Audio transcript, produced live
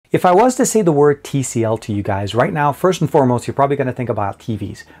If I was to say the word TCL to you guys right now, first and foremost, you're probably going to think about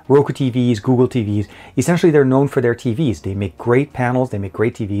TVs. Roku TVs, Google TVs. Essentially, they're known for their TVs. They make great panels, they make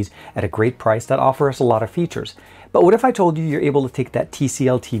great TVs at a great price that offer us a lot of features. But what if I told you you're able to take that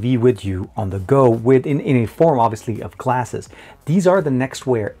TCL TV with you on the go in a form, obviously, of glasses? These are the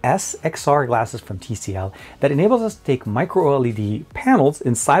NXTWEAR S XR glasses from TCL that enables us to take micro LED panels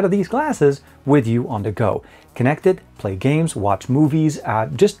inside of these glasses with you on the go. Connect it, play games, watch movies,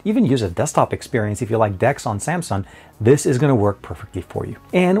 just even use a desktop experience if you like DEX on Samsung. This is going to work perfectly for you.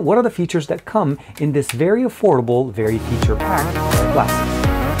 And what are the features that come in this very affordable, very feature-packed glasses?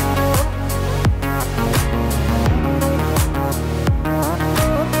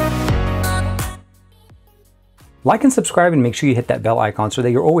 Like and subscribe and make sure you hit that bell icon so that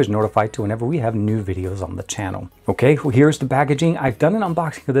you're always notified to whenever we have new videos on the channel. Okay, well, here's the packaging. I've done an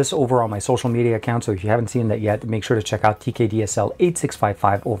unboxing of this over on my social media account, so if you haven't seen that yet, make sure to check out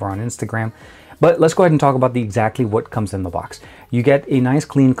TKDSL8655 over on Instagram. But let's go ahead and talk about exactly what comes in the box. You get a nice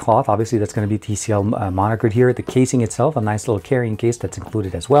clean cloth. Obviously, that's going to be TCL monitored here. The casing itself, a nice little carrying case that's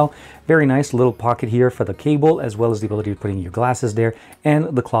included as well. Very nice little pocket here for the cable, as well as the ability of putting your glasses there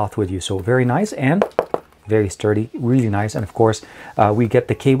and the cloth with you. So very nice and very sturdy, really nice. And of course, we get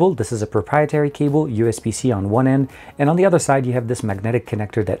the cable. This is a proprietary cable, USB-C on one end, and on the other side you have this magnetic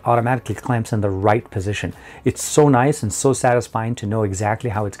connector that automatically clamps in the right position. It's so nice and so satisfying to know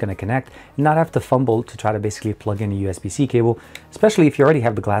exactly how it's going to connect and not have to fumble to try to basically plug in a USB-C cable, especially if you already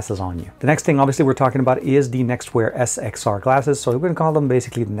have the glasses on you. The next thing obviously we're talking about is the NXTWEAR S XR glasses, so we're going to call them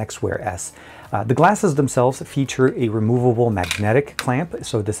basically the NXTWEAR S. The glasses themselves feature a removable magnetic clamp,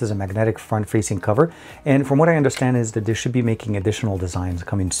 so this is a magnetic front-facing cover, and from what I understand is that they should be making additional designs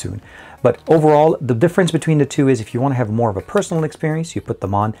coming soon. But overall, the difference between the two is if you want to have more of a personal experience, you put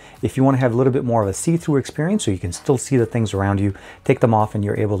them on. If you want to have a little bit more of a see-through experience, so you can still see the things around you, take them off and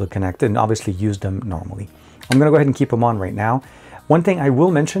you're able to connect and obviously use them normally. I'm going to go ahead and keep them on right now. One thing I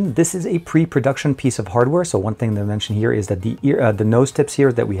will mention, this is a pre-production piece of hardware. So one thing to mention here is that the nose tips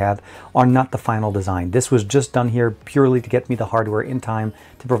here that we have are not the final design. This was just done here purely to get me the hardware in time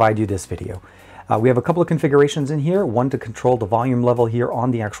to provide you this video. We have a couple of configurations in here, one to control the volume level here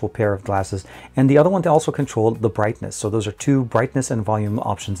on the actual pair of glasses, and the other one to also control the brightness. So those are two brightness and volume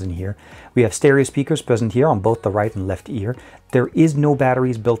options in here. We have stereo speakers present here on both the right and left ear. There is no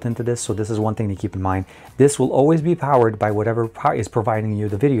batteries built into this, so this is one thing to keep in mind. This will always be powered by whatever is providing you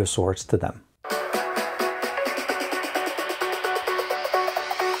the video source to them.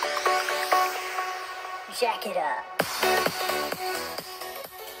 Jack it up.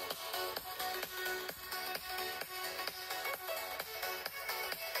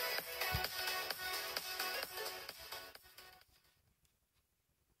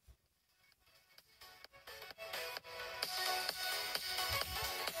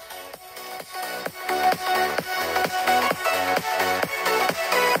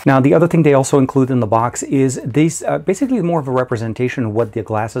 Now, the other thing they also include in the box is these basically more of a representation of what the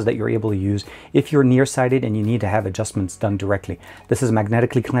glasses that you're able to use if you're nearsighted and you need to have adjustments done directly. This is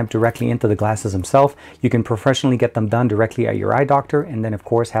magnetically clamped directly into the glasses themselves. You can professionally get them done directly at your eye doctor, and then of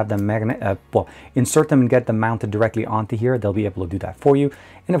course have them insert them and get them mounted directly onto here. They'll be able to do that for you.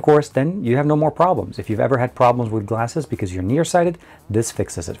 And of course, then you have no more problems. If you've ever had problems with glasses because you're nearsighted, this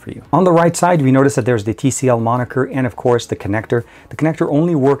fixes it for you. On the right side, we notice that there's the TCL moniker and of course the connector. The connector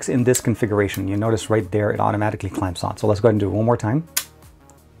only works in this configuration. You notice right there, it automatically clamps on. So let's go ahead and do it one more time.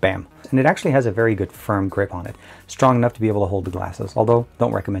 Bam. And it actually has a very good firm grip on it. Strong enough to be able to hold the glasses, although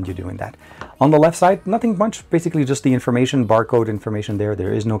don't recommend you doing that. On the left side, nothing much, basically just the information, barcode information there.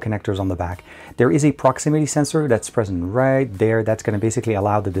 There is no connectors on the back. There is a proximity sensor that's present right there. That's going to basically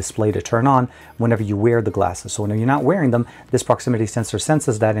allow the display to turn on whenever you wear the glasses. So when you're not wearing them, this proximity sensor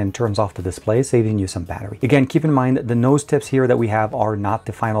senses that and turns off the display, saving you some battery. Again, keep in mind that the nose tips here that we have are not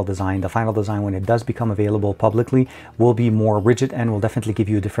the final design. The final design, when it does become available publicly, will be more rigid and will definitely give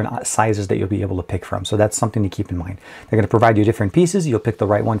you different sizes that you'll be able to pick from. So that's something to keep in mind. They're going to provide you different pieces. You'll pick the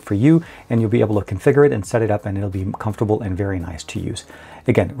right one for you and you'll be able to configure it and set it up, and it'll be comfortable and very nice to use.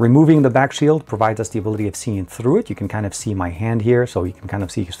 Again, removing the back shield provides us the ability of seeing through it. You can kind of see my hand here, so you can kind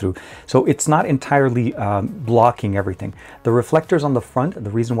of see through. So it's not entirely blocking everything. The reflectors on the front, the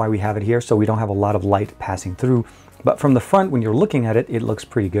reason why we have it here, so we don't have a lot of light passing through. But from the front, when you're looking at it, it looks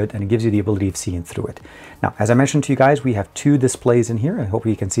pretty good and it gives you the ability of seeing through it. Now, as I mentioned to you guys, we have two displays in here. I hope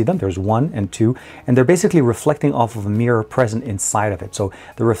you can see them. There's 1 and 2, and they're basically reflecting off of a mirror present inside of it. So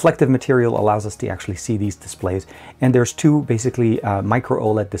the reflective material allows us to actually see these displays. And there's two basically micro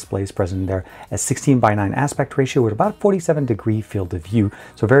OLED displays present there, a 16:9 aspect ratio with about 47-degree field of view.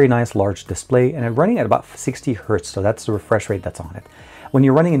 So very nice large display, and running at about 60 Hertz. So that's the refresh rate that's on it. When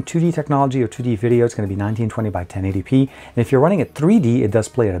you're running in 2D technology or 2D video, it's going to be 1920 by 1080p. And if you're running at 3D, it does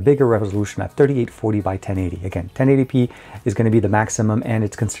play at a bigger resolution at 3840 by 1080. Again, 1080p is going to be the maximum, and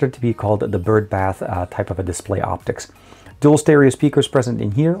it's considered to be called the bird bath type of a display optics. Dual stereo speakers present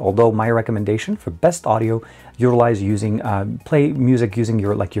in here, although my recommendation for best audio, utilize using, play music using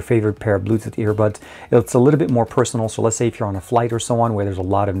your favorite pair of Bluetooth earbuds. It's a little bit more personal, so let's say if you're on a flight or so on where there's a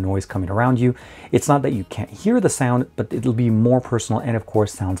lot of noise coming around you, it's not that you can't hear the sound, but it'll be more personal and of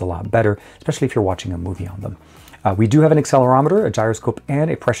course sounds a lot better, especially if you're watching a movie on them. We do have an accelerometer, a gyroscope, and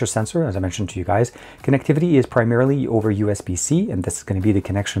a pressure sensor, as I mentioned to you guys. Connectivity is primarily over USB-C, and this is going to be the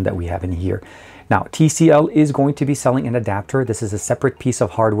connection that we have in here. Now, TCL is going to be selling an adapter. This is a separate piece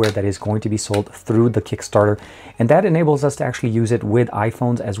of hardware that is going to be sold through the Kickstarter, and that enables us to actually use it with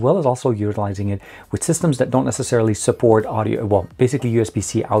iPhones, as well as also utilizing it with systems that don't necessarily support audio, well, basically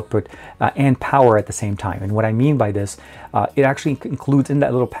USB-C output and power at the same time. And what I mean by this, it actually includes in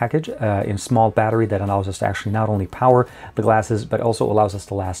that little package a small battery that allows us to actually not only power the glasses, but also allows us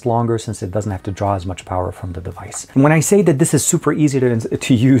to last longer since it doesn't have to draw as much power from the device. And when I say that this is super easy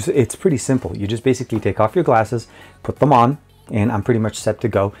to use, it's pretty simple. You just basically take off your glasses, put them on, and I'm pretty much set to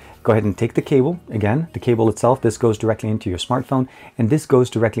go. Go ahead and take the cable. Again, the cable itself, this goes directly into your smartphone, and this goes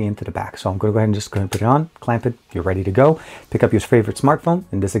directly into the back. So I'm going to go ahead and just go ahead and put it on, clamp it, you're ready to go. Pick up your favorite smartphone.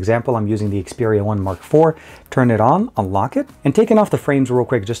 In this example, I'm using the Xperia 1 Mark IV. Turn it on, unlock it, and taking off the frames real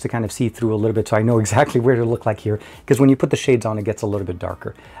quick just to kind of see through a little bit so I know exactly where to look like here, because when you put the shades on, it gets a little bit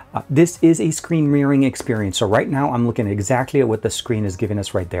darker. This is a screen mirroring experience. So right now I'm looking exactly at what the screen is giving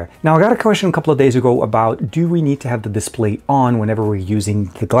us right there. Now I got a question a couple of days ago about, do we need to have the display on whenever we're using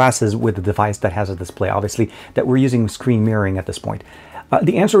the glasses with the device that has a display? Obviously that we're using screen mirroring at this point.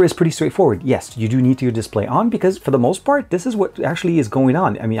 The answer is pretty straightforward. Yes, you do need your display on, because for the most part, this is what actually is going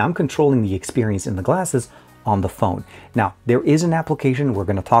on. I mean, I'm controlling the experience in the glasses on the phone. Now, there is an application, we're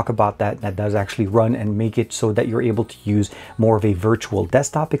going to talk about that does actually run and make it so that you're able to use more of a virtual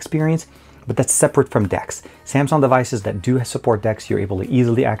desktop experience, but that's separate from DEX. Samsung devices that do support DEX, you're able to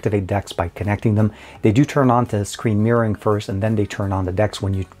easily activate DEX by connecting them. They do turn on to screen mirroring first, and then they turn on the DEX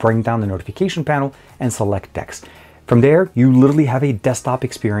when you bring down the notification panel and select DEX. From there, you literally have a desktop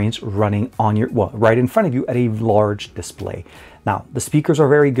experience running on your, well, right in front of you at a large display. Now, the speakers are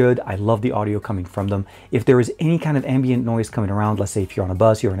very good. I love the audio coming from them. If there is any kind of ambient noise coming around, let's say if you're on a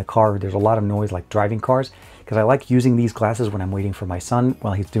bus, you're in a car, there's a lot of noise like driving cars, because I like using these glasses when I'm waiting for my son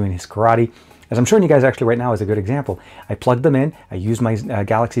while he's doing his karate. As I'm showing you guys actually right now is a good example. I plugged them in, I used my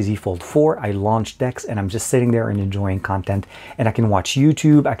Galaxy Z Fold 4, I launched DEX, and I'm just sitting there and enjoying content. And I can watch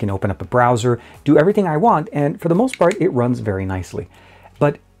YouTube, I can open up a browser, do everything I want, and for the most part, it runs very nicely.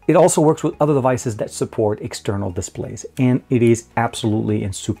 But it also works with other devices that support external displays, and it is absolutely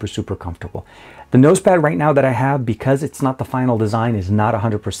and super comfortable. The nosepad right now that I have, because it's not the final design, is not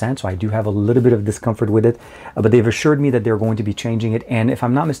 100%, so I do have a little bit of discomfort with it, but they've assured me that they're going to be changing it. And if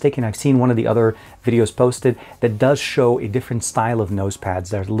I'm not mistaken, I've seen one of the other videos posted that does show a different style of nosepads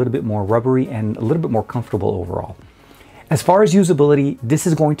that are a little bit more rubbery and a little bit more comfortable overall. As far as usability, this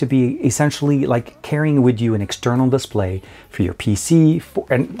is going to be essentially like carrying with you an external display for your PC.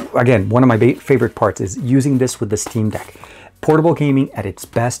 And again, one of my favorite parts is using this with the Steam Deck. Portable gaming at its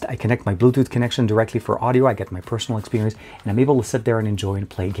best. I connect my Bluetooth connection directly for audio. I get my personal experience, and I'm able to sit there and enjoy and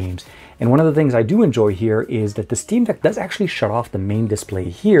play games. And one of the things I do enjoy here is that the Steam Deck does actually shut off the main display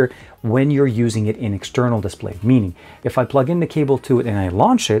here when you're using it in external display. Meaning, if I plug in the cable to it and I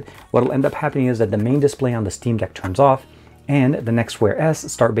launch it, what will end up happening is that the main display on the Steam Deck turns off, and the NXTWEAR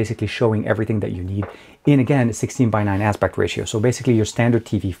S start basically showing everything that you need in, again, 16:9 aspect ratio. So basically your standard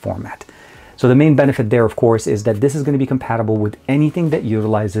TV format. So the main benefit there, of course, is that this is going to be compatible with anything that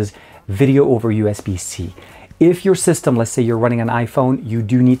utilizes video over USB-C. If your system, let's say you're running an iPhone, you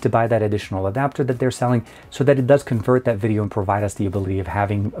do need to buy that additional adapter that they're selling so that it does convert that video and provide us the ability of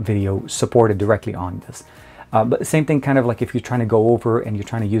having video supported directly on this. But same thing, kind of like if you're trying to go over and you're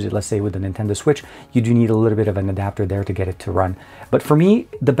trying to use it, let's say with the Nintendo Switch, you do need a little bit of an adapter there to get it to run. But for me,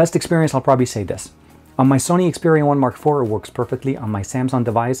 the best experience, I'll probably say this. On my Sony Xperia 1 Mark IV, it works perfectly. On my Samsung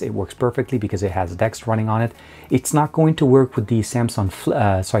device, it works perfectly because it has DEX running on it. It's not going to work with the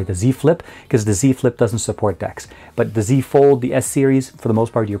the Z Flip, because the Z Flip doesn't support DEX. But the Z Fold, the S series, for the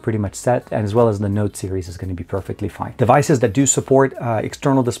most part, you're pretty much set, and as well as the Note series is going to be perfectly fine. Devices that do support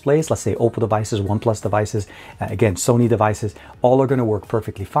external displays, let's say Oppo devices, OnePlus devices, again, Sony devices, all are going to work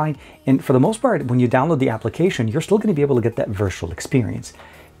perfectly fine. And for the most part, when you download the application, you're still going to be able to get that virtual experience.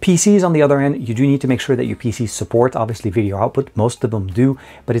 PCs, on the other end, you do need to make sure that your PC supports, obviously, video output. Most of them do,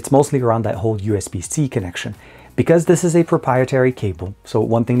 but it's mostly around that whole USB-C connection. Because this is a proprietary cable, so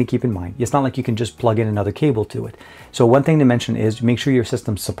one thing to keep in mind, it's not like you can just plug in another cable to it. So one thing to mention is make sure your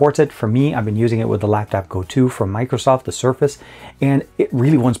system supports it. For me, I've been using it with the Laptop Go 2 from Microsoft, the Surface, and it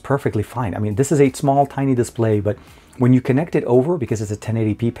really runs perfectly fine. I mean, this is a small, tiny display, but when you connect it over, because it's a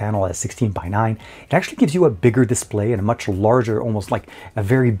 1080p panel at 16:9, it actually gives you a bigger display and a much larger, almost like a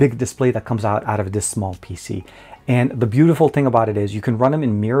very big display that comes out of this small PC. And the beautiful thing about it is you can run them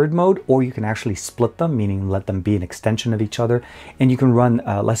in mirrored mode, or you can actually split them, meaning let them be an extension of each other. And you can run,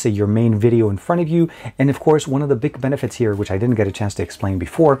 let's say, your main video in front of you. And of course, one of the big benefits here, which I didn't get a chance to explain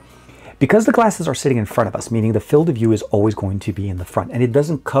before, because the glasses are sitting in front of us, meaning the field of view is always going to be in the front and it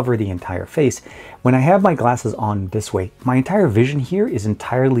doesn't cover the entire face. When I have my glasses on this way, my entire vision here is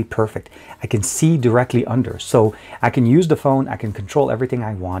entirely perfect. I can see directly under, so I can use the phone, I can control everything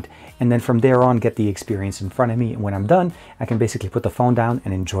I want, and then from there on get the experience in front of me. And when I'm done, I can basically put the phone down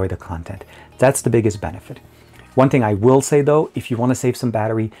and enjoy the content. That's the biggest benefit. One thing I will say though, if you want to save some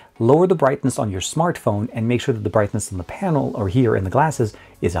battery, lower the brightness on your smartphone and make sure that the brightness on the panel or here in the glasses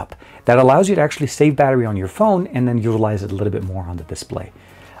is up. That allows you to actually save battery on your phone and then utilize it a little bit more on the display.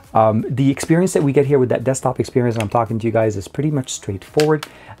 The experience that we get here with that desktop experience I'm talking to you guys is pretty much straightforward.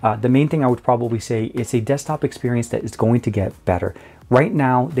 The main thing I would probably say is a desktop experience that is going to get better. Right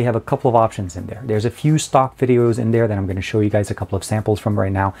now, they have a couple of options in there. There's a few stock videos in there that I'm going to show you guys a couple of samples from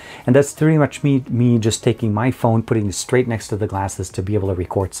right now. And that's pretty much me just taking my phone, putting it straight next to the glasses to be able to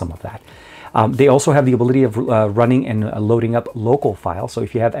record some of that. They also have the ability of running and loading up local files. So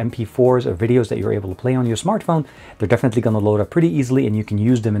if you have MP4s or videos that you're able to play on your smartphone, they're definitely going to load up pretty easily and you can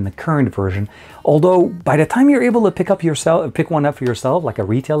use them in the current version. Although by the time you're able to pick one up for yourself, like a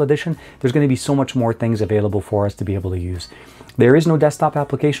retail edition, there's going to be so much more things available for us to be able to use. There is no desktop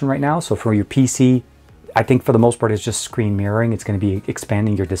application right now, so for your PC, I think for the most part it's just screen mirroring. It's going to be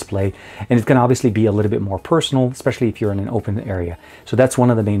expanding your display, and it's going to obviously be a little bit more personal, especially if you're in an open area. So that's one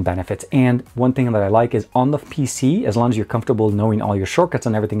of the main benefits. And one thing that I like is on the PC, as long as you're comfortable knowing all your shortcuts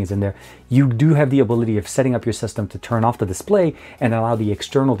and everything is in there, you do have the ability of setting up your system to turn off the display and allow the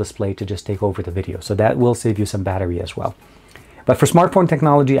external display to just take over the video. So that will save you some battery as well. But for smartphone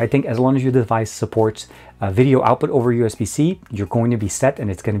technology, I think as long as your device supports video output over USB-C, you're going to be set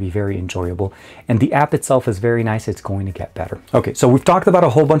and it's going to be very enjoyable. And the app itself is very nice. It's going to get better. Okay, so we've talked about a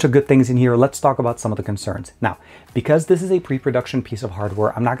whole bunch of good things in here. Let's talk about some of the concerns. Now, because this is a pre-production piece of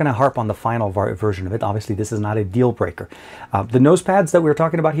hardware, I'm not going to harp on the final version of it. Obviously, this is not a deal breaker. The nose pads that we're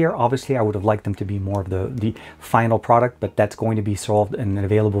talking about here, obviously, I would have liked them to be more of the final product, but that's going to be solved and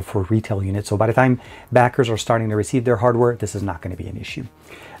available for retail units. So by the time backers are starting to receive their hardware, this is not going to be an issue.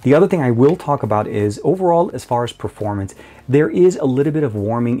 The other thing I will talk about is overall, as far as performance, there is a little bit of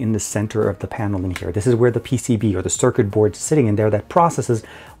warming in the center of the panel in here. This is where the PCB or the circuit board is sitting in there that processes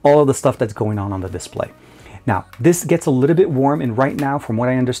all of the stuff that's going on the display. Now, this gets a little bit warm, and right now, from what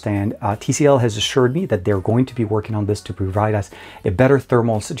I understand, TCL has assured me that they're going to be working on this to provide us a better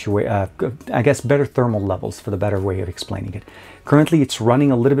thermal better thermal levels, for the better way of explaining it. Currently, it's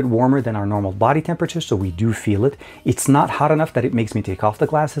running a little bit warmer than our normal body temperature, so we do feel it. It's not hot enough that it makes me take off the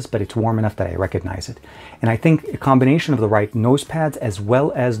glasses, but it's warm enough that I recognize it. And I think a combination of the right nose pads as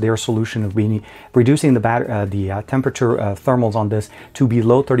well as their solution of reducing the temperature thermals on this to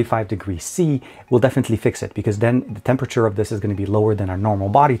below 35 degrees C will definitely fix it, because then the temperature of this is going to be lower than our normal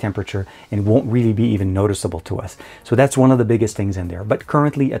body temperature and won't really be even noticeable to us. So that's one of the biggest things in there. But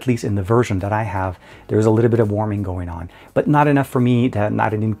currently, at least in the version that I have, there's a little bit of warming going on, but not enough for me that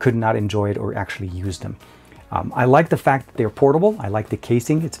could not enjoy it or actually use them. I like the fact that they're portable. I like the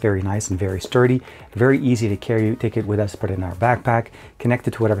casing. It's very nice and very sturdy, very easy to carry. Take it with us, put it in our backpack, connect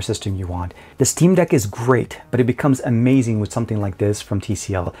it to whatever system you want. The Steam Deck is great, but it becomes amazing with something like this from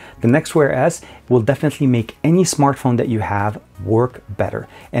TCL. The NXTWEAR S will definitely make any smartphone that you have work better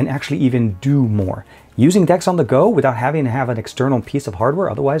and actually even do more. Using DEX on the go without having to have an external piece of hardware,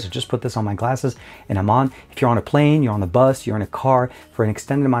 otherwise I just put this on my glasses and I'm on. If you're on a plane, you're on a bus, you're in a car for an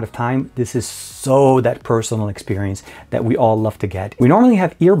extended amount of time, this is so that personal experience that we all love to get. We normally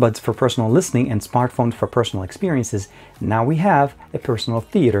have earbuds for personal listening and smartphones for personal experiences. Now we have a personal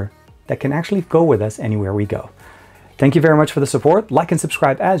theater that can actually go with us anywhere we go. Thank you very much for the support. Like and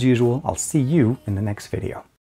subscribe as usual. I'll see you in the next video.